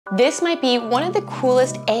This might be one of the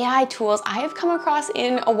coolest AI tools I have come across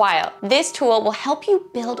in a while. This tool will help you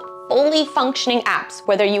build fully functioning apps,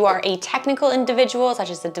 whether you are a technical individual, such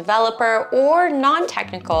as a developer, or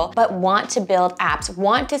non-technical, but want to build apps,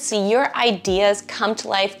 want to see your ideas come to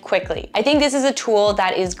life quickly. I think this is a tool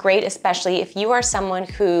that is great, especially if you are someone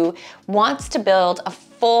who wants to build a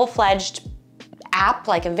full-fledged app,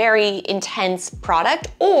 like a very intense product,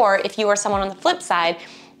 or if you are someone on the flip side,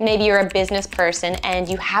 maybe you're a business person and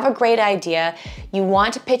you have a great idea, you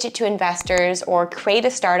want to pitch it to investors or create a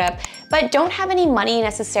startup, but don't have any money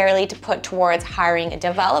necessarily to put towards hiring a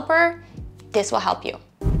developer, this will help you.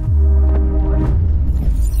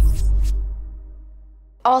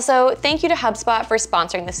 Also, thank you to HubSpot for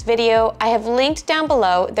sponsoring this video. I have linked down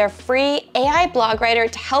below their free AI blog writer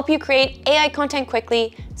to help you create AI content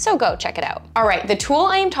quickly, so go check it out. All right, the tool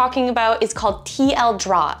I am talking about is called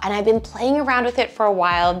Tldraw, and I've been playing around with it for a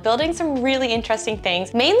while, building some really interesting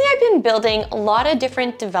things. Mainly, I've been building a lot of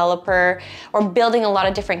different building a lot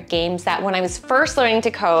of different games that when I was first learning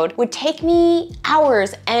to code would take me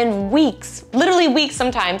hours and weeks, literally weeks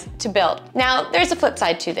sometimes, to build. Now, there's a flip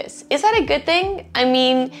side to this. Is that a good thing? I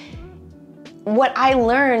mean, what I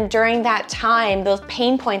learned during that time, those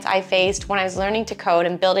pain points I faced when I was learning to code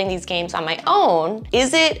and building these games on my own,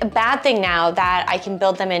 is it a bad thing now that I can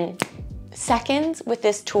build them in seconds with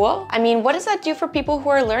this tool? I mean, what does that do for people who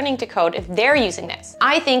are learning to code if they're using this?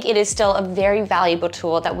 I think it is still a very valuable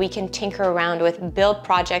tool that we can tinker around with, build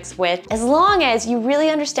projects with, as long as you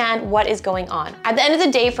really understand what is going on. At the end of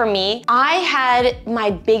the day, for me, I had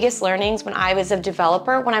my biggest learnings when I was a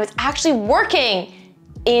developer, when I was actually working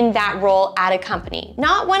in that role at a company,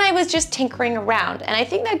 not when I was just tinkering around. And I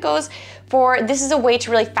think that goes for, this is a way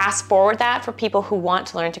to really fast forward that for people who want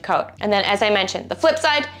to learn to code. And then, as I mentioned, the flip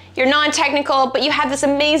side, you're non-technical, but you have this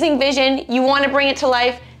amazing vision, you want to bring it to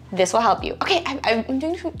life, this will help you. Okay, I'm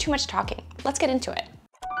doing too much talking. Let's get into it.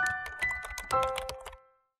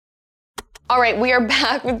 All right, we are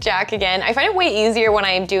back with Jack again. I find it way easier when I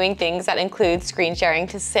am doing things that include screen sharing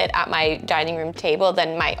to sit at my dining room table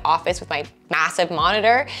than my office with my massive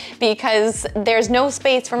monitor because there's no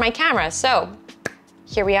space for my camera. So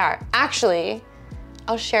here we are. Actually,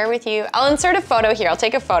 I'll share with you, I'll insert a photo here. I'll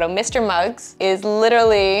take a photo. Mr. Muggs is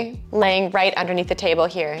literally laying right underneath the table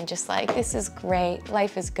here and just like, this is great,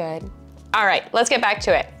 life is good. All right, let's get back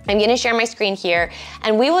to it. I'm gonna share my screen here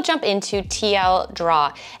and we will jump into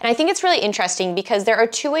Tldraw. And I think it's really interesting because there are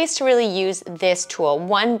two ways to really use this tool.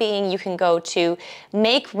 One being you can go to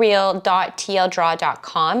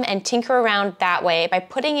makereal.tldraw.com and tinker around that way by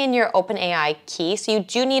putting in your OpenAI key. So you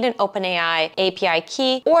do need an OpenAI API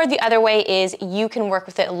key, or the other way is you can work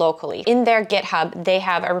with it locally. In their GitHub, they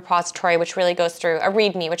have a repository which really goes through, a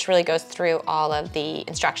README, which really goes through all of the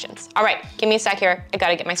instructions. All right, give me a sec here. I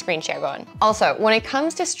gotta get my screen share going. Also, when it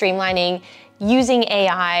comes to streamlining using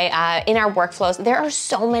AI in our workflows, there are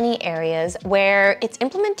so many areas where its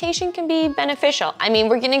implementation can be beneficial. I mean,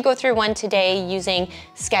 we're gonna go through one today using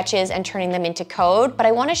sketches and turning them into code, but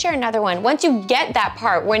I wanna share another one. Once you get that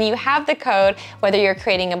part, when you have the code, whether you're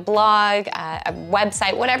creating a blog, a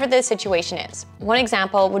website, whatever the situation is. One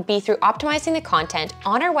example would be through optimizing the content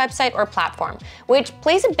on our website or platform, which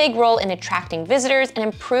plays a big role in attracting visitors and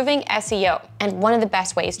improving SEO. And one of the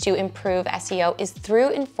best ways to improve SEO is through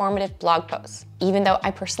informative blog posts. Even though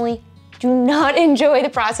I personally do not enjoy the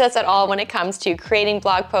process at all when it comes to creating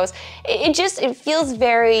blog posts, it feels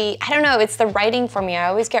very, I don't know, it's the writing for me. I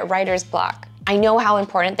always get writer's block. I know how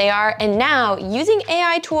important they are, and now using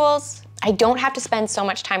AI tools, I don't have to spend so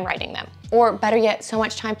much time writing them. Or better yet, so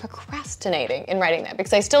much time procrastinating in writing them,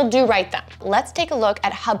 because I still do write them. Let's take a look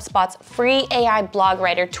at HubSpot's free AI blog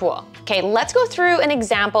writer tool. Okay, let's go through an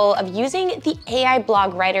example of using the AI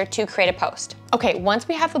blog writer to create a post. Okay, once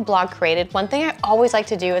we have the blog created, one thing I always like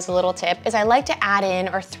to do as a little tip is I like to add in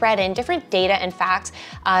or thread in different data and facts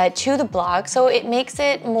to the blog so it makes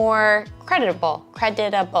it more credible.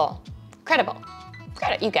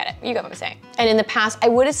 You get it, you get what I'm saying. And in the past, I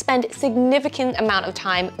would have spent significant amount of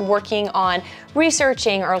time working on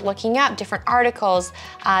researching or looking up different articles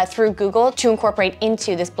through Google to incorporate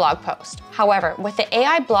into this blog post. However, with the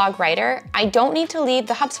AI blog writer, I don't need to leave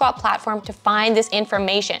the HubSpot platform to find this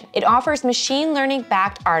information. It offers machine learning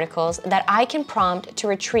backed articles that I can prompt to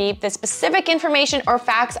retrieve the specific information or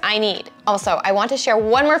facts I need. Also, I want to share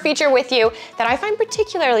one more feature with you that I find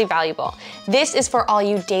particularly valuable. This is for all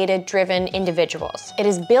you data-driven individuals. It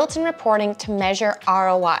is built in reporting to measure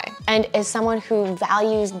ROI. And as someone who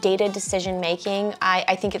values data decision making,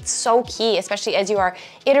 I think it's so key, especially as you are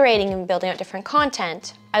iterating and building out different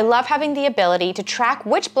content. I love having the ability to track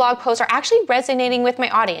which blog posts are actually resonating with my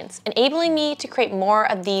audience, enabling me to create more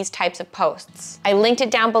of these types of posts. I linked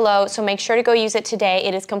it down below, so make sure to go use it today.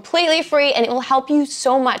 It is completely free and it will help you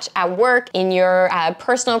so much at work, in your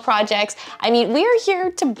personal projects. I mean, we are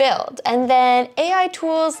here to build, and then AI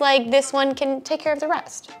tools like this one can take care of the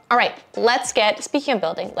rest. All right, speaking of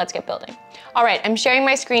building, let's get building. All right, I'm sharing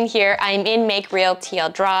my screen here. I'm in Make Real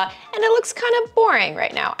Tldraw, and it looks kind of boring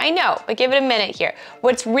right now. I know, but give it a minute here.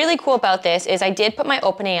 What's really cool about this is I did put my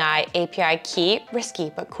OpenAI API key,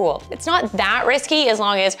 risky but cool. It's not that risky as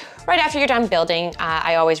long as right after you're done building,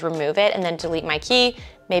 I always remove it and then delete my key.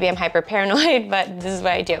 Maybe I'm hyper paranoid, but this is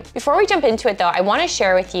what I do. Before we jump into it though, I wanna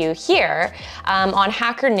share with you here on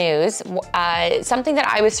Hacker News, something that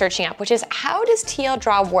I was searching up, which is how does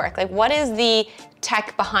Tldraw work? Like, what is the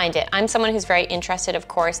tech behind it? I'm someone who's very interested, of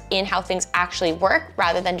course, in how things actually work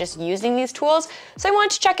rather than just using these tools. So I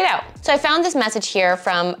wanted to check it out. So I found this message here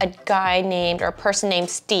from a guy named, or a person named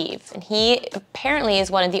Steve, and he apparently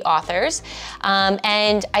is one of the authors.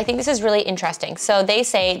 And I think this is really interesting. So they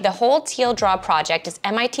say the whole Tldraw project is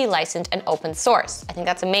MIT licensed and open source. I think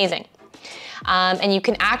that's amazing. And you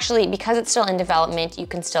can actually, because it's still in development, you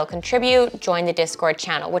can still contribute, join the Discord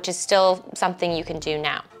channel, which is still something you can do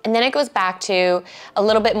now. And then it goes back to a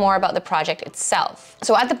little bit more about the project itself.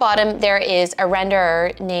 So at the bottom, there is a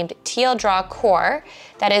renderer named Tldraw Core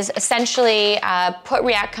that is essentially put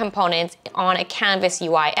React components on a Canvas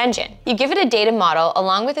UI engine. You give it a data model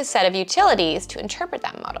along with a set of utilities to interpret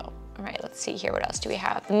that model. All right, let's see here, what else do we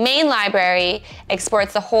have? The main library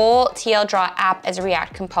exports the whole Tldraw app as a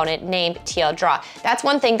React component named Tldraw. That's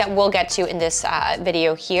one thing that we'll get to in this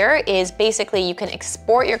video here, is basically you can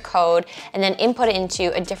export your code and then input it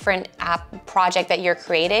into a different app project that you're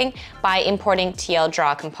creating by importing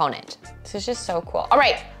Tldraw component. This is just so cool. All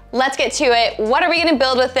right, let's get to it. What are we gonna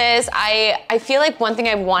build with this? I feel like one thing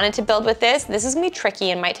I wanted to build with this is gonna be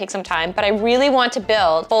tricky and might take some time, but I really want to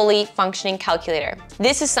build fully functioning calculator.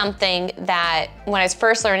 This is something that when I was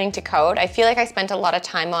first learning to code, I feel like I spent a lot of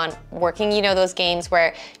time on working, you know, those games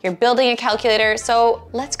where you're building a calculator. So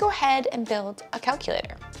let's go ahead and build a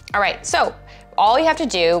calculator. All right, so all you have to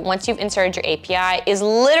do once you've inserted your API is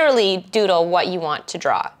literally doodle what you want to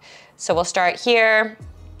draw. So we'll start here.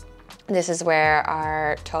 This is where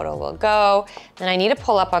our total will go. Then I need to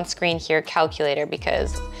pull up on screen here calculator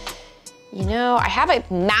because, you know, I have a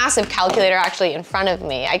massive calculator actually in front of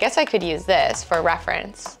me. I guess I could use this for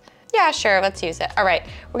reference. Yeah, sure, let's use it. All right,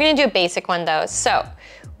 we're gonna do a basic one though. So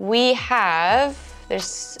we have,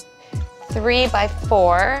 there's 3 by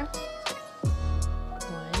 4.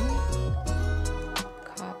 1,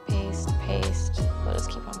 copy, paste. We'll just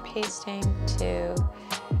keep on pasting. 2,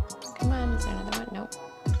 come on, is there another one? Nope.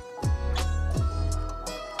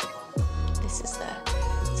 This is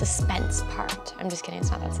the suspense part. I'm just kidding,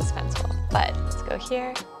 it's not that suspenseful, but let's go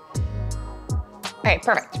here. All right,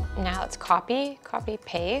 perfect. Now let's copy,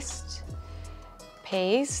 paste,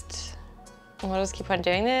 paste. And we'll just keep on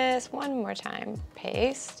doing this one more time.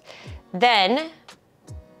 Paste. Then,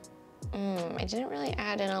 I didn't really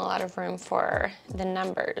add in a lot of room for the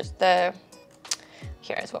numbers.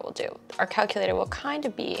 Here's what we'll do. Our calculator will kind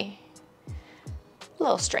of be a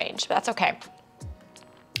little strange, but that's okay.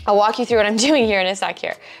 I'll walk you through what I'm doing here in a sec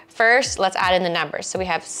here. First, let's add in the numbers. So we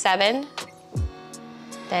have 7,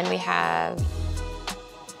 then we have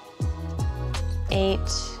 8.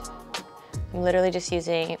 I'm literally just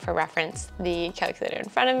using, for reference, the calculator in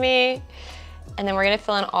front of me. And then we're gonna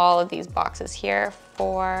fill in all of these boxes here.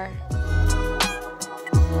 4.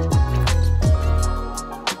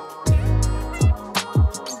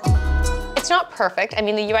 It's not perfect. I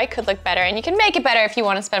mean, the UI could look better and you can make it better if you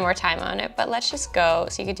want to spend more time on it, but let's just go.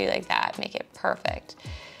 So you could do like that, make it perfect.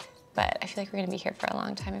 But I feel like we're gonna be here for a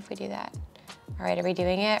long time if we do that. All right, are we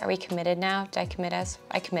doing it? Are we committed now? Did I commit us?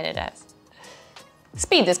 I committed us.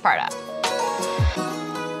 Speed this part up.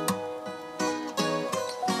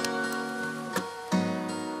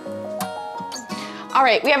 All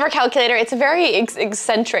right, we have our calculator. It's a very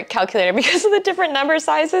eccentric calculator because of the different number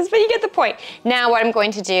sizes, but you get the point. Now what I'm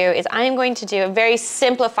going to do is I am going to do a very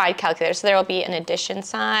simplified calculator. So there will be an addition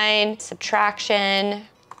sign, subtraction,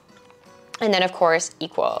 and then of course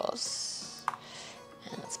equals.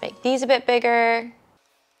 And let's make these a bit bigger.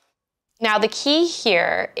 Now the key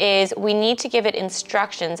here is we need to give it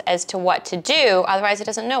instructions as to what to do, otherwise it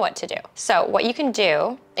doesn't know what to do. So what you can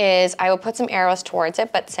do is I will put some arrows towards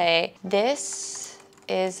it, but say this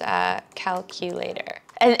is a calculator.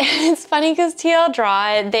 And it's funny because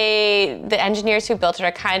Tldraw, the engineers who built it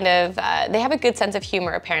are kind of, they have a good sense of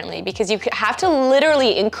humor apparently, because you have to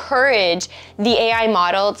literally encourage the AI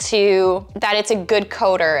model that it's a good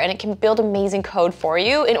coder and it can build amazing code for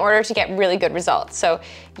you in order to get really good results. So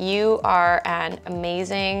you are an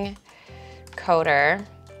amazing coder.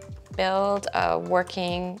 Build a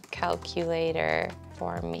working calculator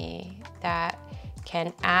for me that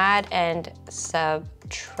can add and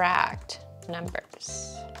subtract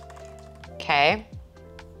numbers. Okay.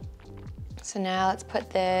 So now let's put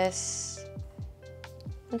this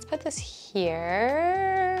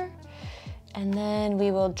here. And then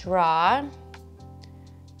we will draw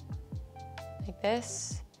like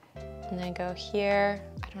this. And then go here.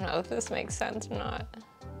 I don't know if this makes sense or not.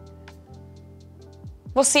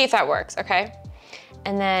 We'll see if that works, okay?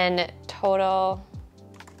 And then total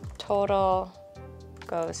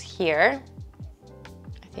goes here.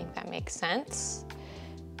 I think that makes sense.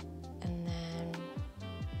 And then,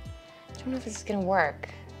 I don't know if this is gonna work.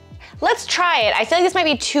 Let's try it. I feel like this might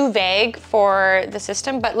be too vague for the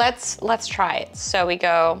system, but let's try it. So we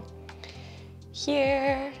go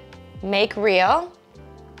here, make real,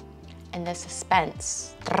 and the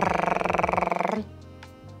suspense.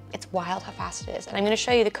 It's wild how fast it is. And I'm gonna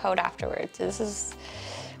show you the code afterwards.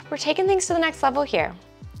 We're taking things to the next level here.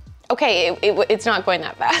 Okay, it's not going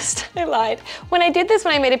that fast. I lied. When I did this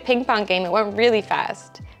when I made a ping pong game, it went really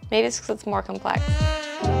fast. Maybe it's because it's more complex.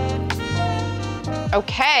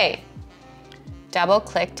 Okay, double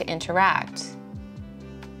click to interact.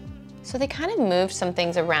 So they kind of moved some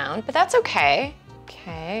things around, but that's okay.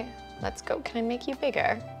 Okay, let's go. Can I make you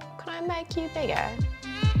bigger? Can I make you bigger?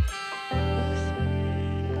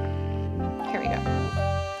 Here we go.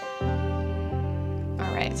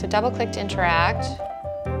 All right, so double click to interact.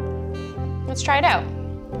 Let's try it out.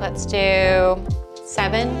 Let's do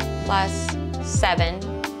 7 plus 7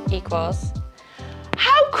 equals.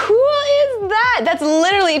 How cool is that? That's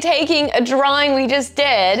literally taking a drawing we just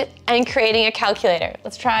did and creating a calculator.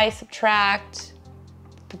 Let's try subtract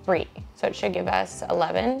 3. So it should give us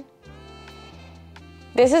 11.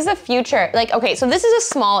 This is a future, like, okay, so this is a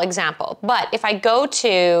small example, but if I go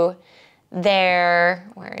to their,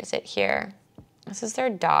 where is it here? This is their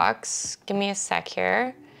docs. Give me a sec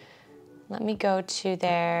here. Let me go to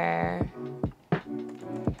their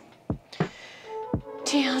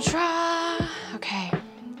Tldraw. Okay.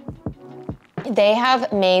 They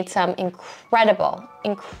have made some incredible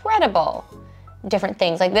different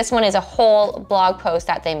things. Like this one is a whole blog post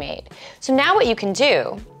that they made. So now what you can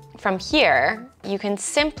do from here, you can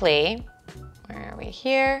simply, where are we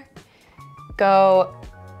here? Go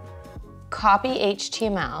copy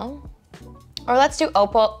HTML, or let's do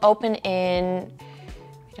open in,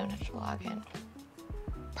 you don't have to log in.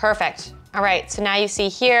 Perfect. All right, so now you see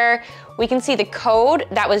here, we can see the code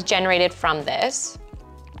that was generated from this.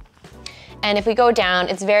 And if we go down,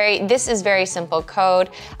 this is very simple code.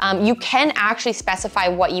 You can actually specify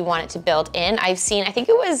what you want it to build in. I've seen, I think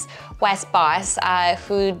it was Wes Boss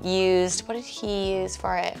who used, what did he use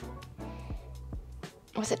for it?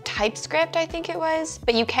 Was it TypeScript, I think it was?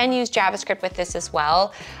 But you can use JavaScript with this as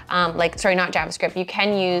well. Sorry, not JavaScript. You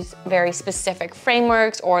can use very specific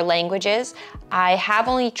frameworks or languages. I have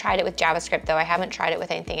only tried it with JavaScript though. I haven't tried it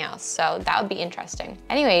with anything else. So that would be interesting.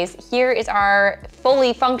 Anyways, here is our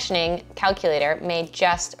fully functioning calculator made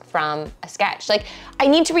just from a sketch. Like, I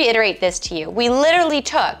need to reiterate this to you. We literally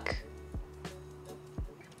took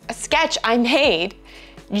a sketch I made,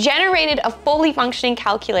 generated a fully functioning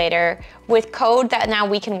calculator with code that now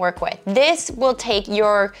we can work with. This will take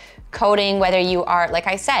your coding, whether you are, like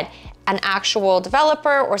I said, an actual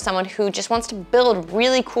developer or someone who just wants to build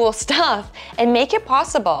really cool stuff and make it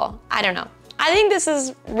possible. I don't know. I think this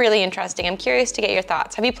is really interesting. I'm curious to get your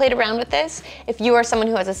thoughts. Have you played around with this? If you are someone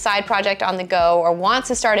who has a side project on the go or wants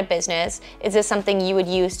to start a business, is this something you would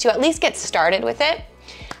use to at least get started with it?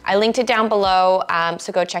 I linked it down below,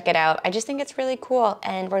 so go check it out. I just think it's really cool,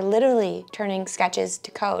 and we're literally turning sketches to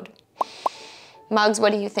code. Muggs,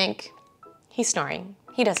 what do you think? He's snoring.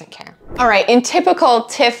 He doesn't care. All right, in typical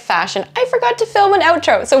Tiff fashion, I forgot to film an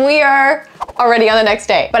outro, so we are already on the next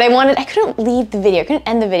day. But I couldn't leave the video, I couldn't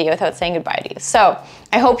end the video without saying goodbye to you. So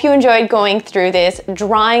I hope you enjoyed going through this,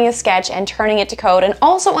 drawing a sketch and turning it to code, and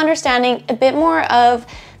also understanding a bit more of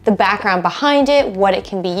the background behind it, what it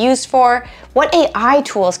can be used for, what AI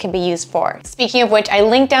tools can be used for. Speaking of which, I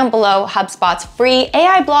linked down below HubSpot's free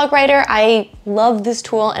AI blog writer. I love this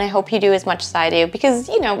tool and I hope you do as much as I do because,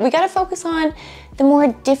 you know, we gotta focus on the more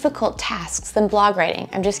difficult tasks than blog writing.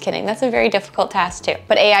 I'm just kidding, that's a very difficult task too,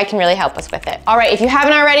 but AI can really help us with it. All right, if you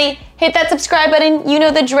haven't already, hit that subscribe button, you know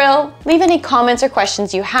the drill. Leave any comments or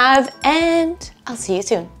questions you have, and I'll see you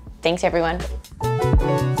soon. Thanks, everyone.